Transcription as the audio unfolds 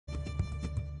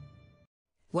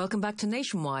Welcome back to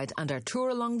Nationwide and our tour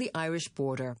along the Irish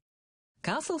border.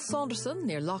 Castle Saunderson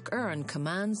near Lough Erne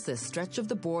commands this stretch of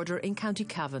the border in County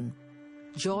Cavan.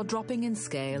 Jaw-dropping in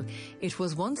scale, it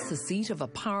was once the seat of a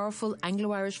powerful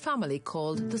Anglo-Irish family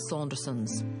called the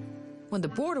Saundersons. When the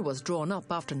border was drawn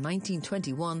up after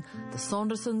 1921, the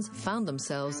Saundersons found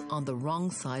themselves on the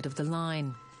wrong side of the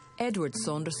line. Edward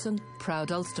Saunderson,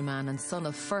 proud Ulsterman and son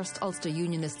of first Ulster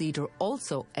Unionist leader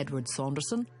also Edward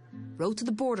Saunderson, wrote to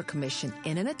the Border Commission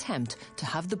in an attempt to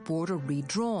have the border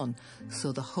redrawn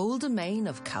so the whole domain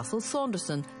of Castle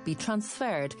Saunderson be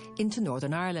transferred into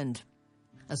Northern Ireland.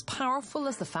 As powerful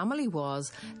as the family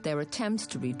was, their attempts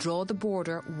to redraw the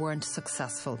border weren't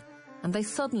successful, and they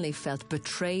suddenly felt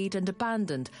betrayed and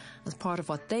abandoned as part of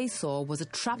what they saw was a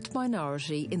trapped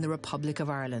minority in the Republic of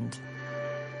Ireland.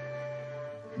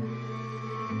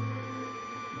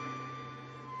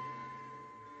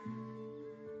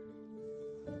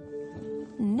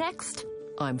 Next,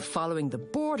 I'm following the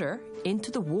border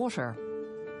into the water.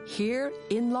 Here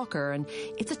in Lough Erne,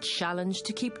 it's a challenge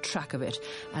to keep track of it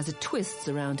as it twists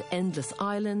around endless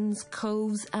islands,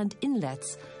 coves and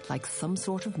inlets like some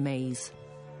sort of maze.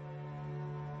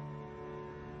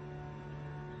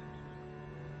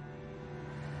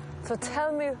 So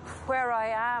tell me where I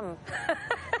am.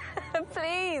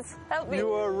 Please, help me.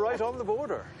 You are right on the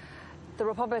border. The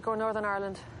Republic or Northern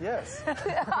Ireland? Yes.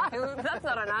 That's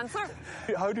not an answer.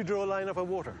 How do you draw a line up a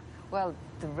water? Well,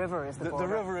 the river is the border.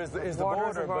 The river is the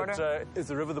border, but is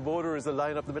the river the border, or is the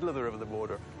line up the middle of the river the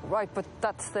border? Right, but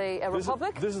that's the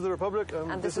Republic? This is the Republic,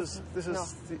 and this is no.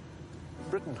 the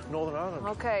Britain, Northern Ireland.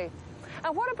 Okay.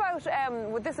 And what about,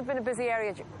 would this have been a busy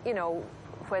area, you know,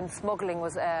 when smuggling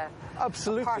was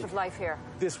Absolutely. A part of life here?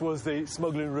 This was the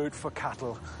smuggling route for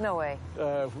cattle. No way.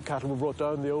 Cattle were brought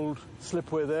down the old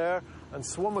slipway there and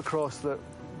swum across the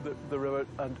river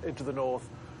and into the north,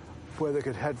 where they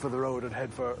could head for the road and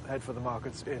head for the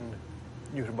markets in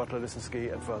Newton, Butler,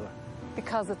 Lissenskey and further.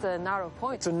 Because it's a narrow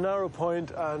point. It's a narrow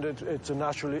point, and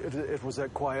it was a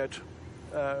quiet,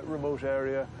 remote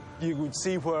area. You would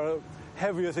see where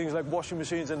heavier things like washing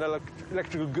machines and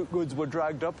electrical goods were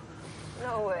dragged up.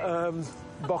 No way.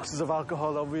 Boxes of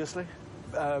alcohol, obviously.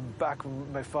 Back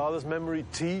in my father's memory,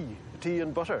 tea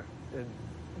and butter in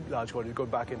large quantities, going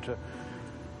back into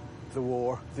the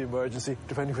war, the emergency,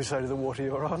 depending which side of the water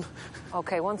you're on.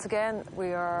 Okay, once again,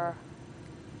 we are...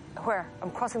 Where?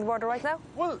 I'm crossing the border right now?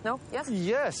 Well, no? Yes?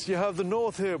 Yes, you have the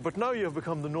north here, but now you have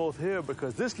become the north here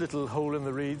because this little hole in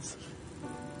the reeds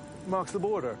marks the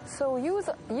border. So you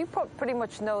pretty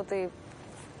much know the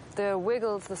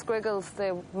wiggles, the squiggles,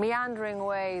 the meandering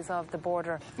ways of the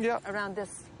border around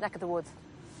this neck of the woods.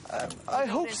 I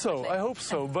hope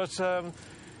so, but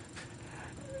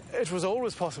it was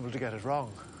always possible to get it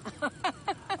wrong.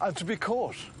 And to be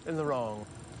caught in the wrong.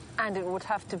 And it would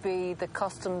have to be the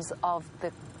customs of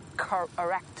the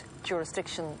correct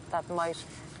jurisdiction that might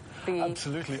be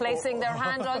Absolutely. placing their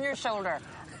hand on your shoulder.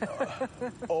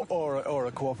 or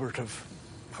a cooperative.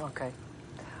 Okay,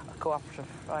 a cooperative,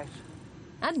 right.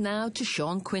 And now to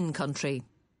Seán Quinn country.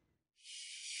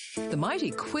 The mighty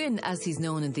Quinn, as he's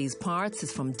known in these parts,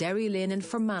 is from Derry Lane in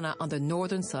Fermanagh on the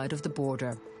northern side of the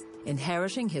border.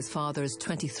 Inheriting his father's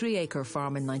 23-acre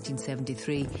farm in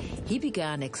 1973, he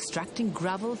began extracting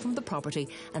gravel from the property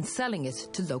and selling it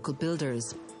to local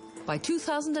builders. By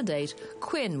 2008,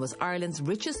 Quinn was Ireland's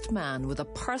richest man with a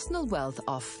personal wealth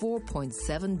of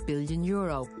 €4.7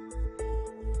 billion.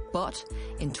 But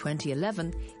in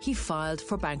 2011, he filed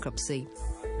for bankruptcy.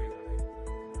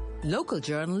 Local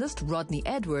journalist Rodney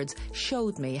Edwards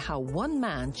showed me how one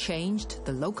man changed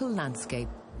the local landscape.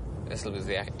 This was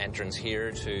the entrance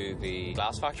here to the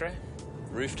glass factory.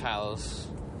 Roof tiles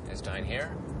is down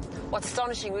here. What's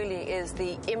astonishing really is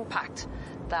the impact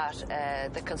that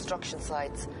the construction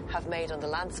sites have made on the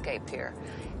landscape here.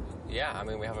 Yeah, I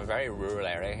mean, we have a very rural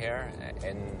area here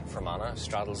in Fermanagh,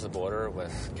 straddles the border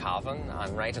with Cavan,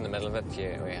 and right in the middle of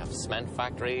it we have cement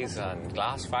factories and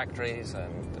glass factories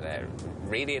and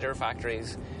radiator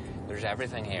factories. There's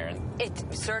everything here. It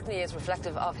certainly is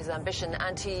reflective of his ambition,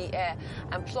 and he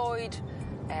employed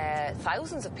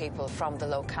thousands of people from the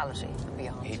locality and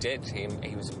beyond. He did.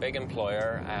 He was a big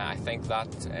employer. I think that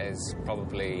is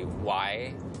probably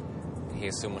why he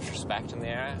has so much respect in the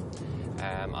area,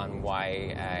 and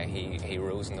why he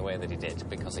rose in the way that he did,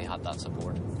 because he had that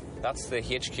support. That's the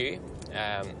HQ.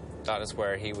 That is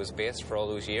where he was based for all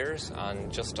those years,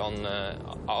 and just on the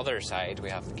other side we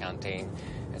have the canteen.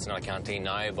 It's not a canteen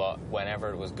now, but whenever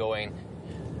it was going,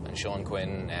 and Seán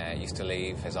Quinn used to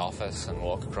leave his office and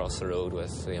walk across the road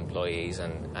with the employees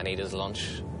and eat his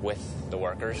lunch with the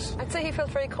workers. I'd say he felt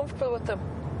very comfortable with them.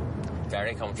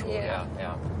 Very comfortable,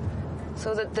 yeah.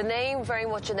 So the name very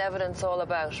much in evidence all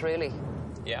about, really.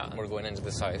 Yeah, we're going into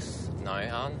the south now,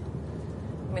 Anne.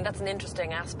 I mean, that's an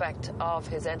interesting aspect of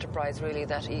his enterprise, really,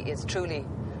 that he is truly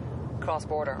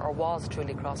cross-border, or was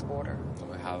truly cross-border.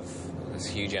 We have this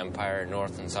huge empire,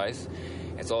 north and south.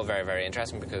 It's all very, very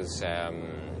interesting because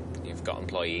you've got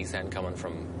employees then coming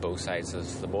from both sides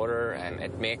of the border, and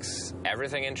it makes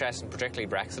everything interesting, particularly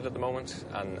Brexit at the moment,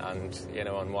 and you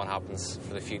know, and what happens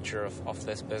for the future of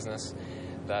this business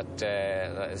that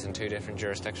is in two different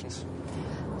jurisdictions.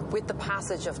 With the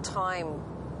passage of time,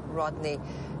 Rodney,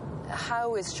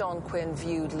 how is Seán Quinn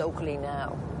viewed locally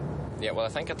now? Yeah, well, I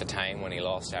think at the time when he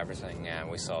lost everything,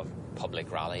 we saw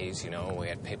public rallies, you know, we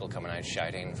had people coming out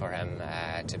shouting for him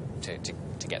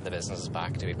to get the businesses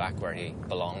back, to be back where he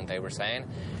belonged, they were saying.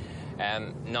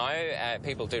 Now,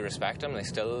 people do respect him, they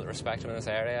still respect him in this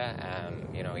area.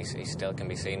 You know, he still can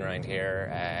be seen around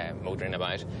here, motoring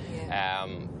about. Yeah.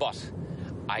 But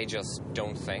I just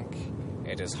don't think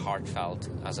it is heartfelt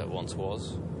as it once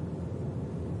was.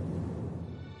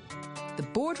 The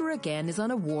border again is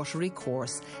on a watery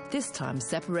course, this time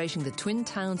separating the twin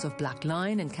towns of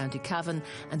Blackline in County Cavan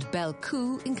and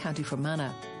Belcoo in County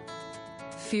Fermanagh.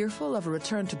 Fearful of a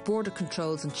return to border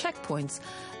controls and checkpoints,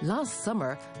 last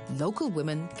summer local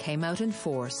women came out in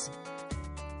force.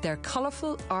 Their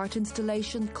colourful art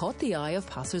installation caught the eye of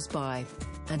passers-by,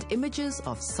 and images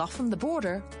of Soften the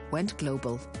Border went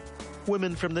global.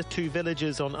 Women from the two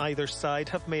villages on either side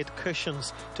have made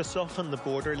cushions to soften the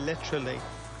border literally.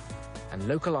 And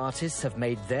local artists have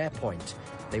made their point.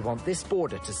 They want this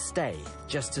border to stay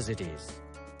just as it is.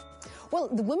 Well,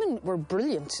 the women were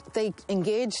brilliant. They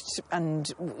engaged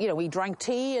and, you know, we drank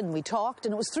tea and we talked,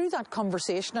 and it was through that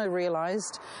conversation I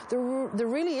realised there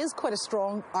really is quite a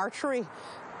strong artery,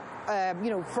 you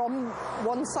know, from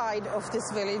one side of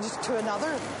this village to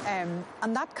another.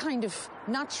 And that kind of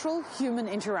natural human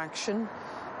interaction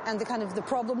and the kind of the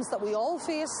problems that we all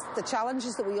face, the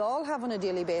challenges that we all have on a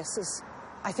daily basis,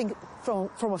 I think from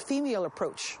a female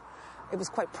approach, it was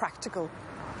quite practical.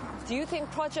 Do you think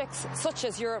projects such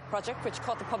as your project, which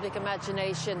caught the public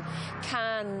imagination,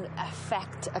 can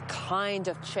affect a kind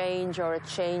of change or a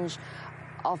change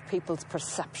of people's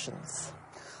perceptions?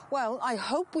 Well, I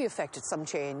hope we affected some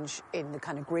change in the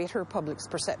kind of greater public's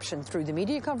perception through the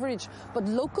media coverage, but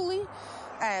locally,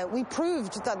 we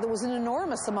proved that there was an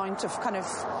enormous amount of kind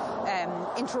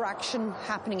of interaction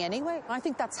happening anyway. I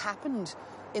think that's happened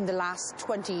in the last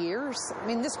 20 years. I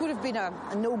mean, this would have been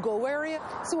a no-go area.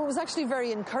 So it was actually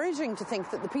very encouraging to think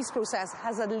that the peace process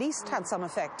has at least had some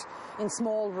effect in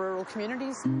small rural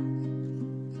communities.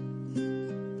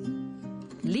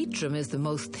 Leitrim is the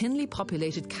most thinly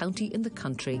populated county in the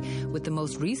country, with the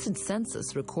most recent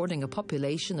census recording a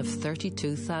population of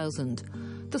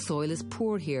 32,000. The soil is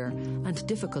poor here and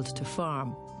difficult to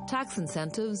farm. Tax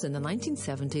incentives in the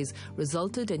 1970s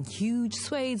resulted in huge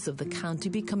swathes of the county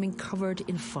becoming covered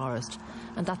in forest,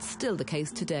 and that's still the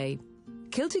case today.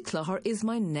 Kilty Clogher is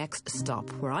my next stop,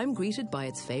 where I'm greeted by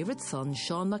its favourite son,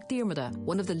 Sean McDiarmid,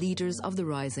 one of the leaders of the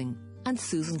Rising, and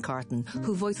Susan Carton,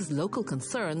 who voices local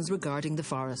concerns regarding the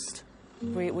forest.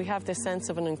 We have this sense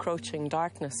of an encroaching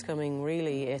darkness coming,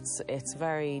 really. It's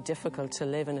very difficult to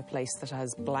live in a place that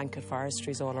has blanket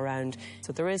forestries all around.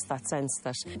 So there is that sense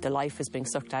that the life is being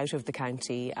sucked out of the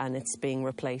county and it's being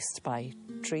replaced by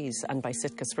trees and by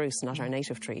Sitka spruce, not our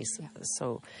native trees. Yeah.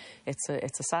 So it's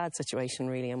a sad situation,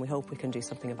 really, and we hope we can do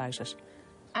something about it.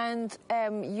 And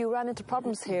you ran into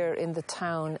problems here in the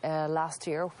town last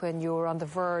year when you were on the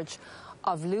verge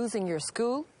of losing your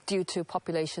school due to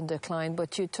population decline,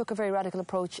 but you took a very radical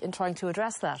approach in trying to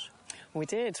address that. We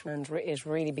did, and it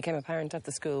really became apparent that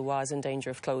the school was in danger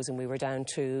of closing. We were down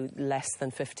to less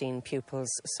than 15 pupils,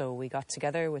 so we got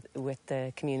together with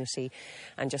the community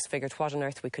and just figured what on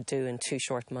earth we could do in 2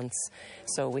 short months.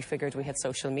 So we figured we had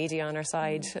social media on our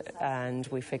side, and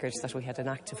we figured that we had an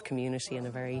active community and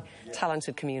a very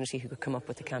talented community who could come up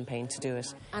with a campaign to do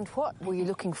it. And what were you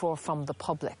looking for from the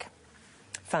public?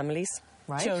 Families.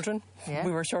 Right. Children. Yeah.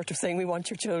 We were short of saying we want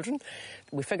your children.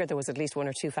 We figured there was at least 1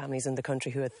 or 2 families in the country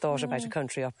who had thought about a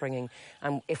country upbringing,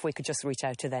 and if we could just reach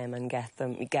out to them and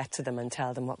get to them and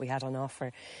tell them what we had on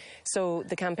offer. So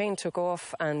the campaign took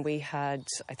off, and I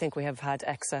think we have had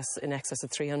in excess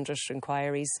of 300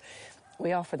 inquiries.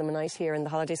 We offered them a night here in the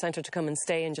holiday centre to come and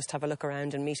stay and just have a look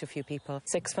around and meet a few people.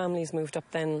 6 families moved up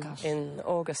then in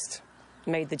August,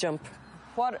 made the jump.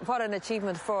 What an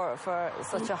achievement for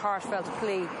such a heartfelt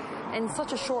plea in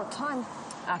such a short time.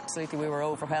 Absolutely, we were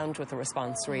overwhelmed with the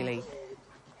response, really.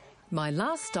 My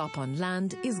last stop on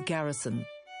land is Garrison,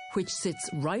 which sits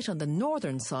right on the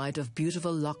northern side of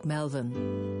beautiful Loch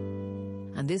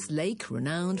Melvin. And this lake,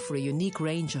 renowned for a unique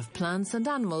range of plants and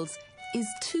animals, is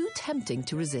too tempting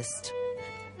to resist.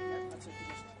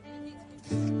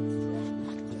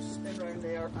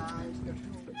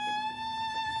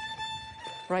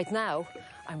 Right now,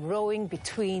 I'm rowing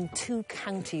between two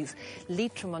counties,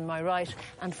 Leitrim on my right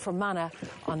and Fermanagh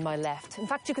on my left. In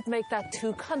fact, you could make that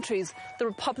two countries, the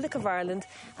Republic of Ireland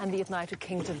and the United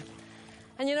Kingdom.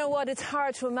 And you know what? It's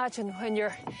hard to imagine when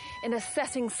you're in a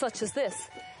setting such as this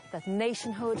that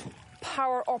nationhood,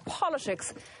 power or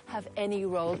politics have any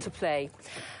role to play.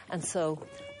 And so,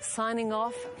 signing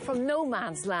off from no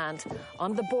man's land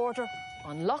on the border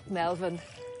on Loch Melvin,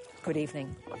 good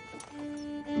evening.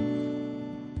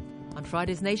 On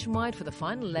Fridays Nationwide, for the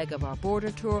final leg of our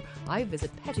border tour, I visit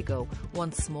Pettigo,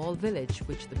 one small village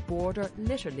which the border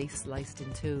literally sliced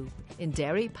in two. In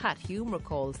Derry, Pat Hume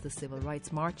recalls the civil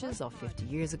rights marches of 50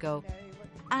 years ago.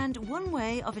 And one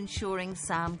way of ensuring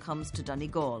Sam comes to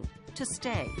Donegal, to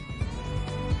stay.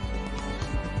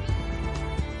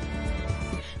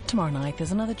 Tomorrow night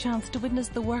there's another chance to witness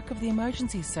the work of the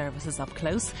emergency services up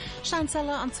close.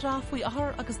 Seansella an Srafwi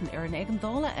ahar agus an Erin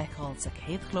Egandola echoed sa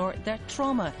Céad Chlór their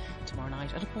trauma tomorrow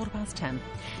night at 10:15.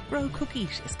 Grow Cook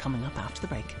Eat is coming up after the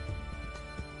break.